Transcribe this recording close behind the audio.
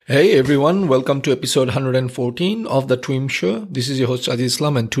Hey everyone, welcome to episode 114 of The Twim Show. This is your host Aziz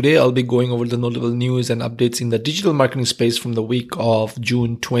Islam, and today I'll be going over the notable news and updates in the digital marketing space from the week of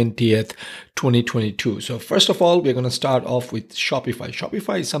June 20th, 2022. So first of all, we're going to start off with Shopify.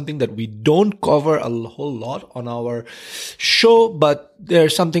 Shopify is something that we don't cover a whole lot on our show, but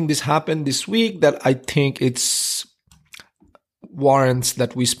there's something this happened this week that I think it's warrants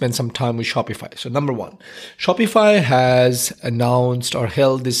that we spend some time with Shopify. So number one, Shopify has announced or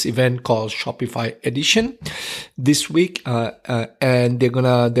held this event called Shopify Edition this week, and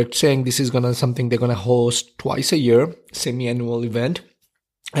they're saying this is something they're gonna host twice a year, semi-annual event.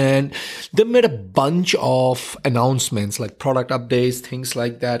 And they made a bunch of announcements like product updates, things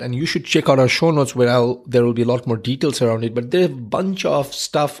like that. And you should check out our show notes where there will be a lot more details around it. But there's a bunch of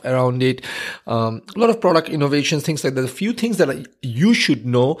stuff around it, a lot of product innovations, things like that. A few things that you should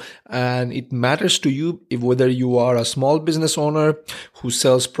know, and it matters to you whether you are a small business owner who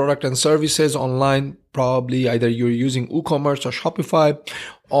sells product and services online. Probably either you're using WooCommerce or Shopify,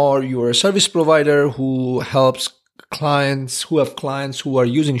 or you're a service provider who helps clients who are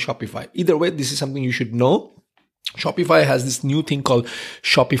using Shopify. Either way, this is something you should know. Shopify has this new thing called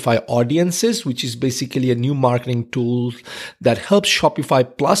Shopify Audiences, which is basically a new marketing tool that helps Shopify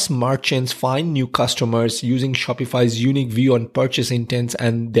Plus merchants find new customers using Shopify's unique view on purchase intents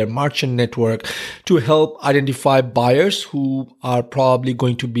and their merchant network to help identify buyers who are probably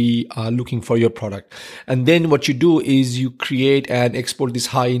going to be looking for your product. And then what you do is you create and export these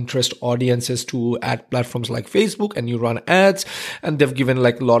high interest audiences to ad platforms like Facebook, and you run ads, and they've given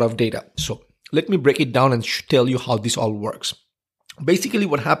like a lot of data. So let me break it down and tell you how this all works. Basically,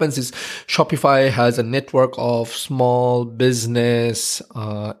 what happens is Shopify has a network of small business,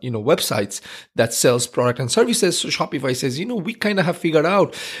 websites that sells product and services. So Shopify says, we kind of have figured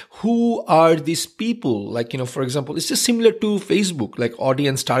out who are these people. Like, for example, it's just similar to Facebook, like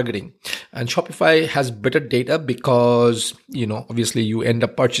audience targeting. And Shopify has better data because, obviously you end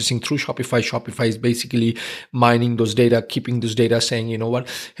up purchasing through Shopify. Shopify is basically mining those data, keeping those data, saying,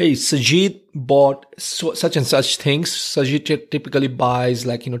 hey, Sajid bought such and such things. Sajid typically buys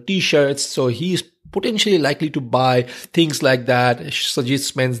t-shirts, so he's potentially likely to buy things like that. Sajid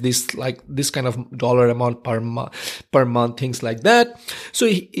spends this kind of dollar amount per month, things like that. So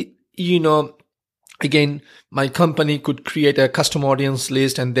again, my company could create a custom audience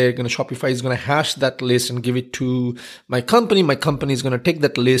list, and Shopify is going to hash that list and give it to my company. My company is going to take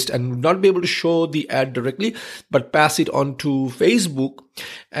that list and not be able to show the ad directly, but pass it on to Facebook.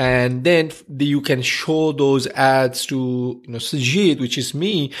 And then you can show those ads to, Sajid, which is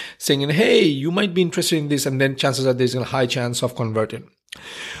me, saying, hey, you might be interested in this. And then chances are there's a high chance of converting.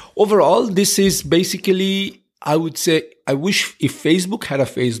 Overall, this is basically, I would say, I wish if Facebook had a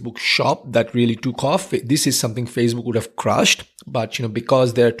Facebook shop that really took off, this is something Facebook would have crushed. But,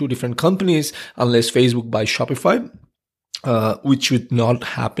 because there are two different companies, unless Facebook buys Shopify, which would not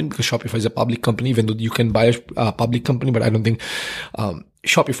happen because Shopify is a public company, even though you can buy a public company, but I don't think,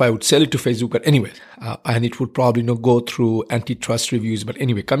 Shopify would sell it to Facebook. But anyway, and it would probably go through antitrust reviews. But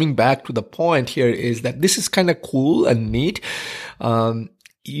anyway, coming back to the point here is that this is kind of cool and neat.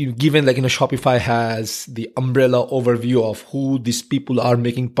 Given Shopify has the umbrella overview of who these people are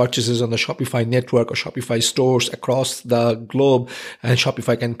making purchases on the Shopify network or Shopify stores across the globe, and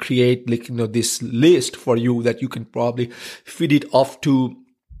Shopify can create this list for you that you can probably feed it off to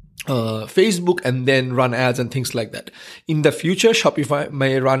Facebook and then run ads and things like that. In the future, Shopify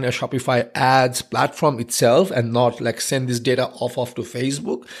may run a Shopify ads platform itself and not send this data off to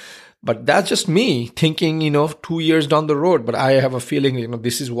Facebook. But that's just me thinking, 2 years down the road. But I have a feeling,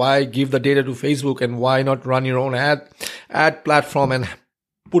 this is why give the data to Facebook, and why not run your own ad platform and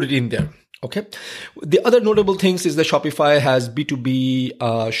put it in there. Okay. The other notable things is that Shopify has B2B,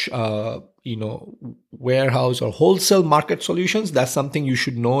 warehouse or wholesale market solutions. That's something you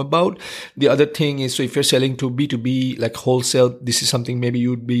should know about. The other thing is, so if you're selling to B2B, like wholesale, this is something maybe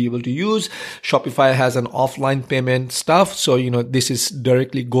you'd be able to use. Shopify has an offline payment stuff. So, this is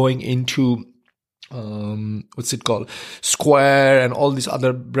directly going into Square and all these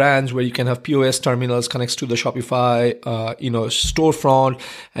other brands where you can have POS terminals connects to the Shopify, storefront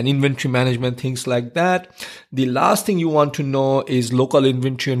and inventory management, things like that. The last thing you want to know is local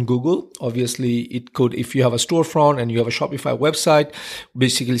inventory on Google. Obviously, it could, if you have a storefront and you have a Shopify website,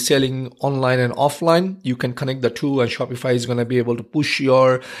 basically selling online and offline, you can connect the two, and Shopify is going to be able to push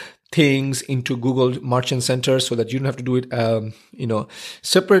your things into Google Merchant Center so that you don't have to do it,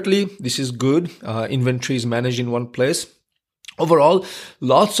 separately. This is good. Inventory is managed in one place. Overall,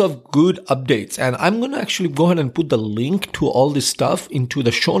 lots of good updates. And I'm going to actually go ahead and put the link to all this stuff into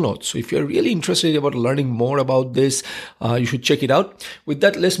the show notes. So if you're really interested about learning more about this, you should check it out. With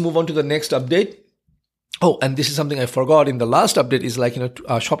that, let's move on to the next update. Oh, and this is something I forgot in the last update is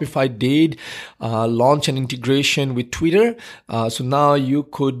Shopify did launch an integration with Twitter. So now you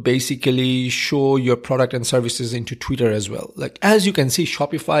could basically show your product and services into Twitter as well. Like, as you can see,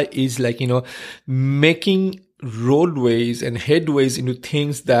 Shopify is making roadways and headways into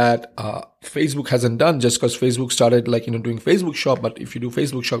things that Facebook hasn't done, just because Facebook started doing Facebook Shop. But if you do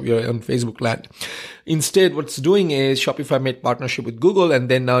Facebook Shop, you're on Facebook land. Instead, what's doing is Shopify made partnership with Google, and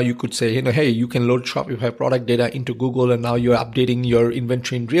then now you could say, hey, you can load Shopify product data into Google, and now you're updating your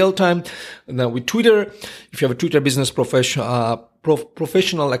inventory in real time. And now with Twitter, if you have a Twitter business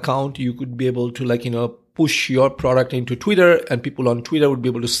professional account, you could be able to push your product into Twitter, and people on Twitter would be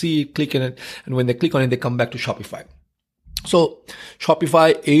able to see it, click on it, and when they click on it, they come back to Shopify. So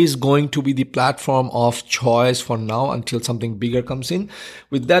Shopify is going to be the platform of choice for now until something bigger comes in.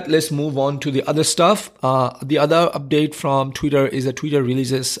 With that, let's move on to the other stuff. The other update from Twitter is that Twitter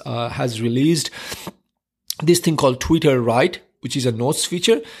has released this thing called Twitter Write, which is a notes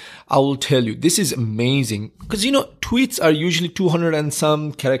feature. I will tell you, this is amazing because, tweets are usually 200 and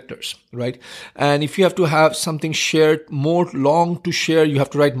some characters, right? And if you have to have something shared more long to share, you have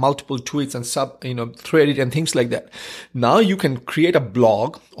to write multiple tweets and thread it and things like that. Now you can create a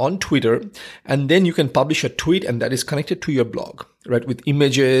blog on Twitter, and then you can publish a tweet, and that is connected to your blog, right? With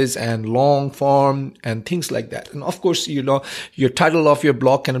images and long form and things like that. And of course, your title of your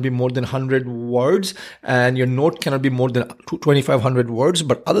blog cannot be more than 100 words, and your note cannot be more than 2,500 words.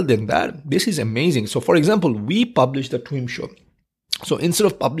 But other than that, this is amazing. So for example, we published the TWIM Show. So instead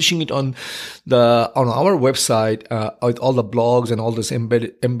of publishing it on our website with all the blogs and all this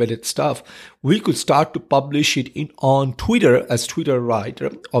embedded stuff, we could start to publish it on Twitter as Twitter Write.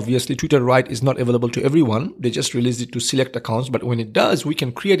 Obviously, Twitter Write is not available to everyone. They just released it to select accounts. But when it does, we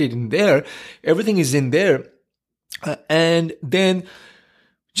can create it in there. Everything is in there. And then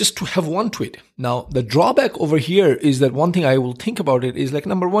just to have one tweet. Now, the drawback over here is that one thing I will think about it is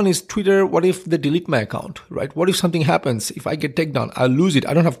number one is Twitter. What if they delete my account, right? What if something happens? If I get taken down, I'll lose it.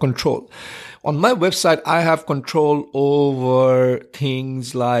 I don't have control. On my website, I have control over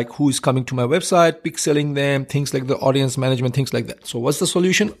things like who is coming to my website, pixeling them, things like the audience management, things like that. So what's the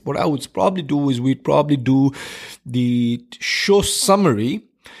solution? What I would probably do is we'd probably do the show summary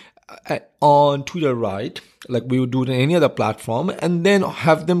on Twitter Write, like we would do it in any other platform, and then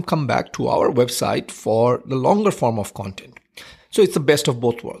have them come back to our website for the longer form of content. So it's the best of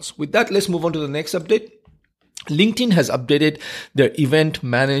both worlds. With that, let's move on to the next update. LinkedIn has updated their event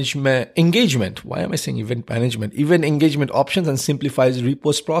engagement. Why am I saying event management? Event engagement options and simplifies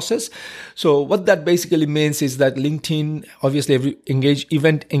repost process. So what that basically means is that LinkedIn, obviously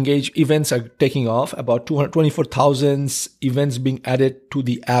events are taking off, about 224,000 events being added to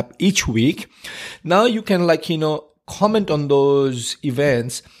the app each week. Now you can comment on those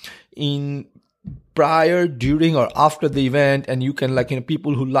events in prior, during, or after the event, and you can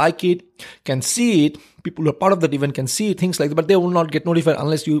people who like it can see it, people who are part of that event can see it, things like that, but they will not get notified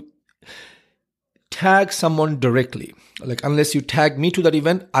unless you tag someone directly. Unless you tag me to that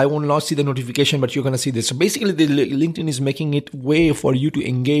event, I will not see the notification, but you're going to see this. So basically, LinkedIn is making it way for you to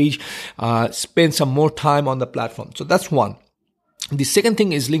engage, spend some more time on the platform. So that's one. The second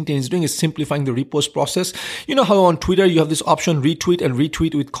thing is LinkedIn is doing is simplifying the repost process. You know how on Twitter you have this option retweet and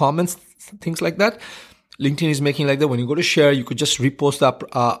retweet with comments, things like that. LinkedIn is making like that. When you go to share, you could just repost the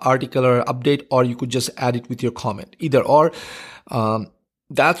article or update, or you could just add it with your comment. Either or.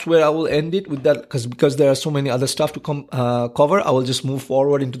 That's where I will end it with that, because there are so many other stuff to cover. I will just move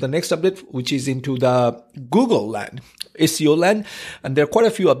forward into the next update, which is into the Google land, SEO land. And there are quite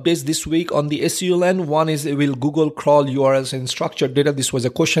a few updates this week on the SEO land. One is, will Google crawl URLs and structured data? This was a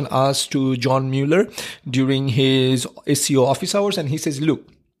question asked to John Mueller during his SEO office hours. And he says, look,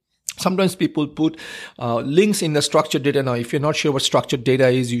 sometimes people put links in the structured data. Now, if you're not sure what structured data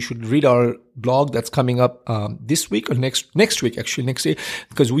is, you should read our blog that's coming up this week or next week, actually next day,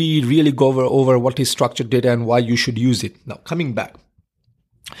 because we really go over what is structured data and why you should use it. Now, coming back,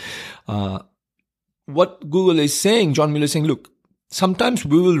 what Google is saying, John Mueller is saying, look, sometimes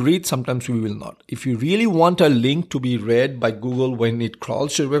we will read, sometimes we will not. If you really want a link to be read by Google when it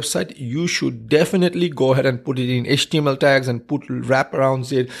crawls your website, you should definitely go ahead and put it in HTML tags and wrap around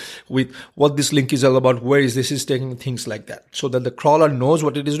it with what this link is all about, where is this is taking, things like that, so that the crawler knows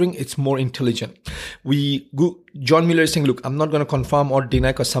what it is doing. It's more intelligent. John Mueller is saying, look, I'm not going to confirm or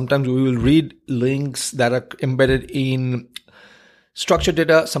deny, because sometimes we will read links that are embedded in structured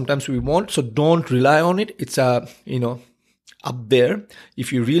data. Sometimes we won't. So don't rely on it. It's up there.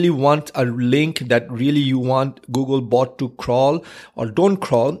 If you really want a link that really you want Googlebot to crawl, or don't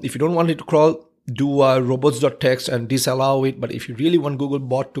crawl, if you don't want it to crawl, do a robots.txt and disallow it. But if you really want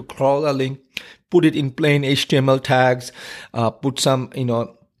Googlebot to crawl a link, put it in plain HTML tags, put some,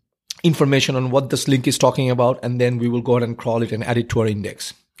 information on what this link is talking about, and then we will go ahead and crawl it and add it to our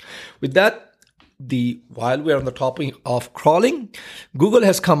index. With that, while we're on the topic of crawling, Google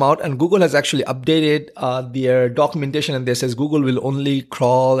has come out and Google has actually updated their documentation, and they says Google will only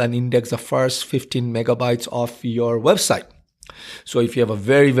crawl and index the first 15 megabytes of your website. So if you have a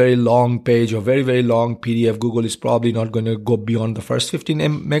very, very long page or very, very long PDF, Google is probably not going to go beyond the first 15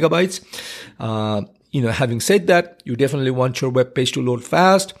 megabytes. Having said that, you definitely want your web page to load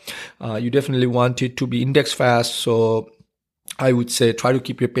fast. You definitely want it to be indexed fast. So I would say try to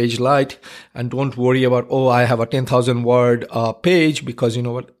keep your page light and don't worry about, I have a 10,000 word page, because you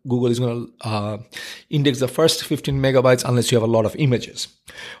know what? Google is going to index the first 15 megabytes unless you have a lot of images.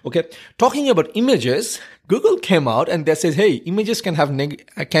 Okay. Talking about images, Google came out and they says, hey, images can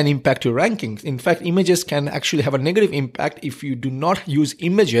impact your rankings. In fact, images can actually have a negative impact if you do not use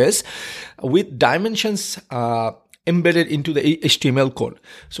images with dimensions embedded into the HTML code.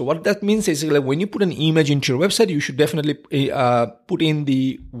 So what that means is like when you put an image into your website, you should definitely put in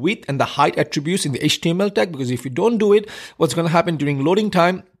the width and the height attributes in the HTML tag, because if you don't do it, what's going to happen during loading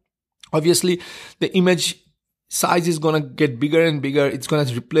time, obviously the image size is going to get bigger and bigger. It's going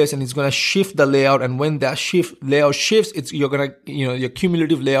to replace and it's going to shift the layout. And when that layout shifts, you're going to, your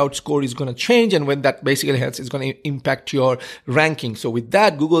cumulative layout score is going to change. And when that basically happens, it's going to impact your ranking. So with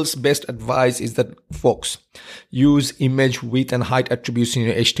that, Google's best advice is that folks, use image width and height attributes in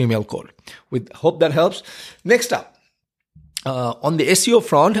your HTML code. Hope that helps. Next up, on the SEO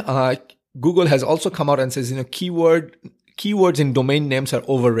front, Google has also come out and says, keywords in domain names are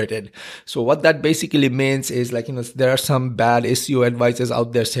overrated. So what that basically means is like, there are some bad SEO advisors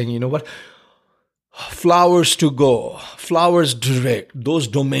out there saying, flowers to go, flowers direct, those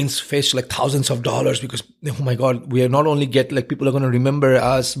domains fetch like thousands of dollars because, oh my God, we are not only people are going to remember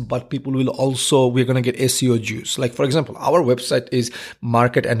us, but we're going to get SEO juice. Like for example, our website is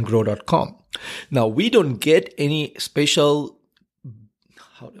marketandgrow.com. Now we don't get any special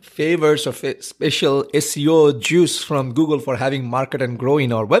favors or special SEO juice from Google for having Market and Grow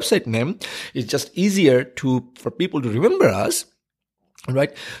in our website name. It's just easier for people to remember us,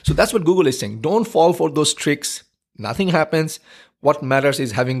 right? So that's what Google is saying. Don't fall for those tricks. Nothing happens. What matters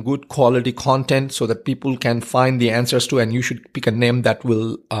is having good quality content so that people can find the answers to, and you should pick a name that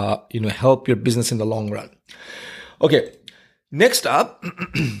will, help your business in the long run. Okay. Next up,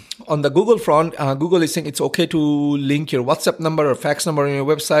 on the Google front, Google is saying it's okay to link your WhatsApp number or fax number on your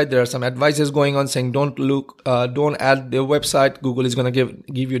website. There are some advices going on saying don't add their website. Google is going to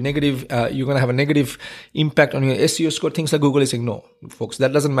give you negative, you're going to have a negative impact on your SEO score. Things like Google is saying, no, folks,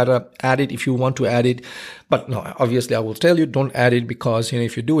 that doesn't matter. Add it if you want to add it. But no, obviously I will tell you, don't add it because,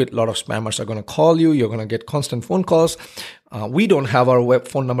 if you do it, a lot of spammers are going to call you. You're going to get constant phone calls. We don't have our web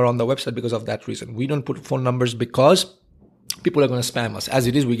phone number on the website because of that reason. We don't put phone numbers because people are going to spam us. As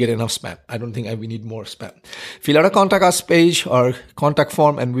it is, we get enough spam. I don't think we need more spam. Fill out a contact us page or contact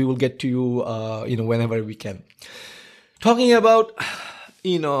form and we will get to you, whenever we can. Talking about,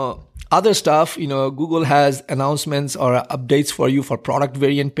 other stuff, Google has announcements or updates for you for product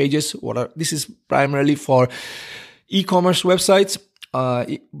variant pages. This is primarily for e-commerce websites.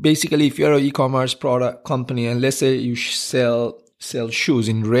 Basically, if you're an e-commerce product company and let's say you sell shoes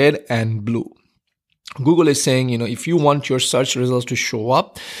in red and blue, Google is saying, if you want your search results to show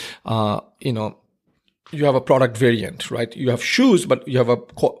up, you have a product variant, right? You have shoes, but you have a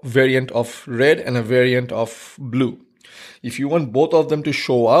variant of red and a variant of blue. If you want both of them to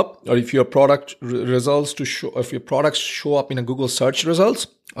show up, or if your product if your products show up in a Google search results,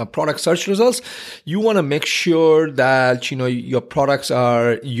 product search results, you want to make sure that, your products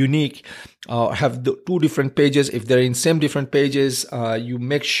are unique, have the two different pages. If they're in same different pages, you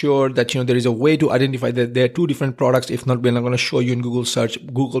make sure that, there is a way to identify that they're two different products. If not, we're not going to show you in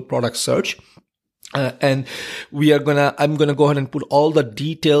Google product search. And I'm going to go ahead and put all the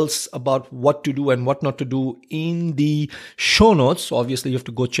details about what to do and what not to do in the show notes. So obviously you have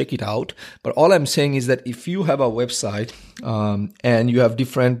to go check it out. But all I'm saying is that if you have a website, and you have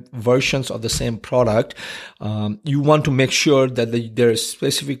different versions of the same product, you want to make sure that there are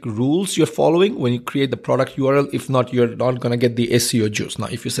specific rules you're following when you create the product URL. If not, you're not going to get the SEO juice. Now,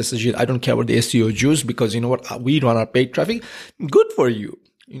 if you say, Sajid, I don't care about the SEO juice because you know what? We run our paid traffic. Good for you.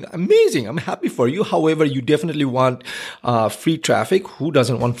 Amazing. I'm happy for you. However, you definitely want free traffic. Who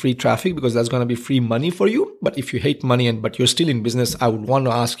doesn't want free traffic? Because that's going to be free money for you. But if you hate money but you're still in business, I would want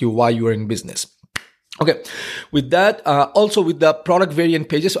to ask you why you are in business. Okay, with that, also with the product variant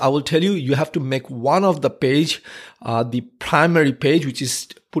pages, I will tell you, you have to make one of the page, the primary page, which is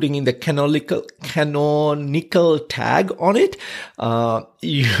putting in the canonical tag on it.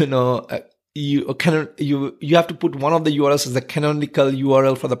 You have to put one of the URLs as the canonical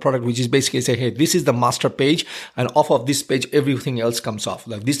URL for the product, which is basically say, hey, this is the master page, and off of this page, everything else comes off.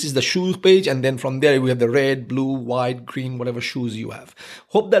 Like this is the shoes page, and then from there we have the red, blue, white, green, whatever shoes you have.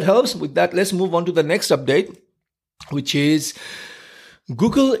 Hope that helps. With that, let's move on to the next update, which is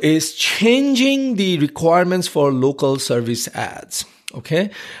Google is changing the requirements for local service ads. Okay.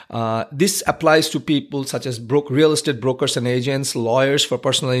 This applies to people such as real estate brokers and agents, lawyers for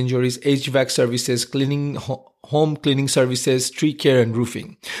personal injuries, HVAC services, home cleaning services, tree care, and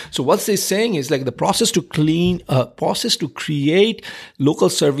roofing. So what they're saying is like the process to create local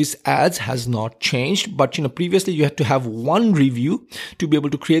service ads has not changed. But, previously you had to have one review to be able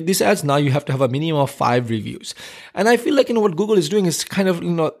to create these ads. Now you have to have a minimum of 5 reviews. And I feel like, what Google is doing is kind of,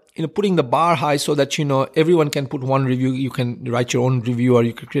 putting the bar high so that, everyone can put one review. You can write your own review, or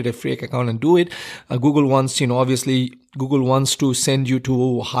you could create a fake account and do it. Google wants, obviously Google wants to send you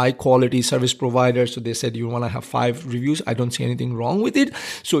to high quality service providers. So they said you want to have 5 reviews. I don't see anything wrong with it.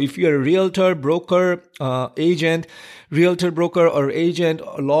 So if you're a realtor, broker, agent,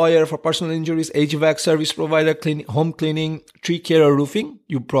 or lawyer for personal injuries, HVAC service provider, home cleaning, tree care, or roofing,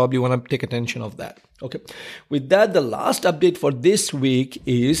 you probably want to take attention of that. Okay. With that, the last update for this week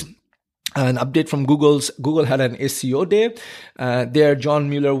is an update from Google had an SEO day. There, John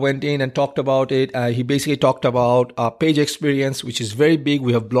Mueller went in and talked about it. He basically talked about page experience, which is very big.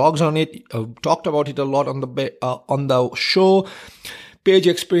 We have blogs on it. Talked about it a lot on the show. Page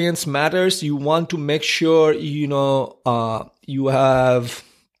experience matters. You want to make sure, you have,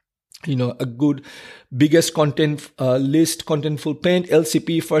 a good biggest content list, contentful paint,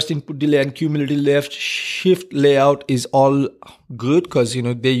 LCP, first input delay, and cumulative left shift layout is all good because,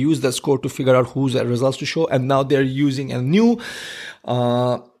 they use the score to figure out whose results to show. And now they're using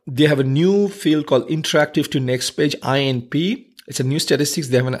they have a new field called interactive to next page, INP. It's a new statistics.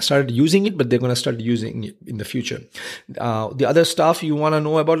 They haven't started using it, but they're going to start using it in the future. The other stuff you want to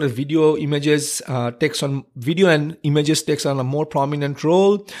know about is video, images, video and images takes on a more prominent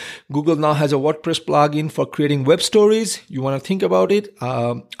role. Google now has a WordPress plugin for creating web stories. You want to think about it.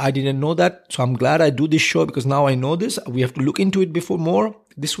 I didn't know that. So I'm glad I do this show because now I know this. We have to look into it before more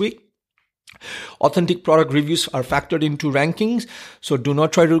this week. Authentic product reviews are factored into rankings. So do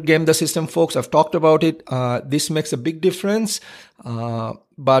not try to game the system, folks. I've talked about it. This makes a big difference.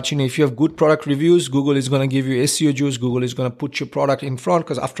 But, if you have good product reviews, Google is going to give you SEO juice. Google is going to put your product in front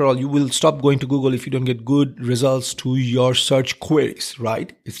because after all, you will stop going to Google if you don't get good results to your search queries,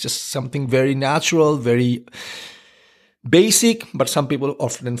 right? It's just something very natural, very basic, but some people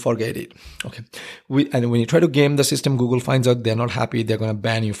often forget it. Okay. And when you try to game the system, Google finds out they're not happy. They're going to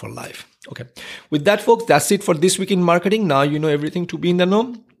ban you for life. Okay. With that, folks, that's it for this week in marketing. Now you know everything to be in the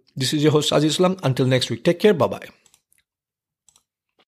know. This is your host, Aziz Islam. Until next week, take care. Bye-bye.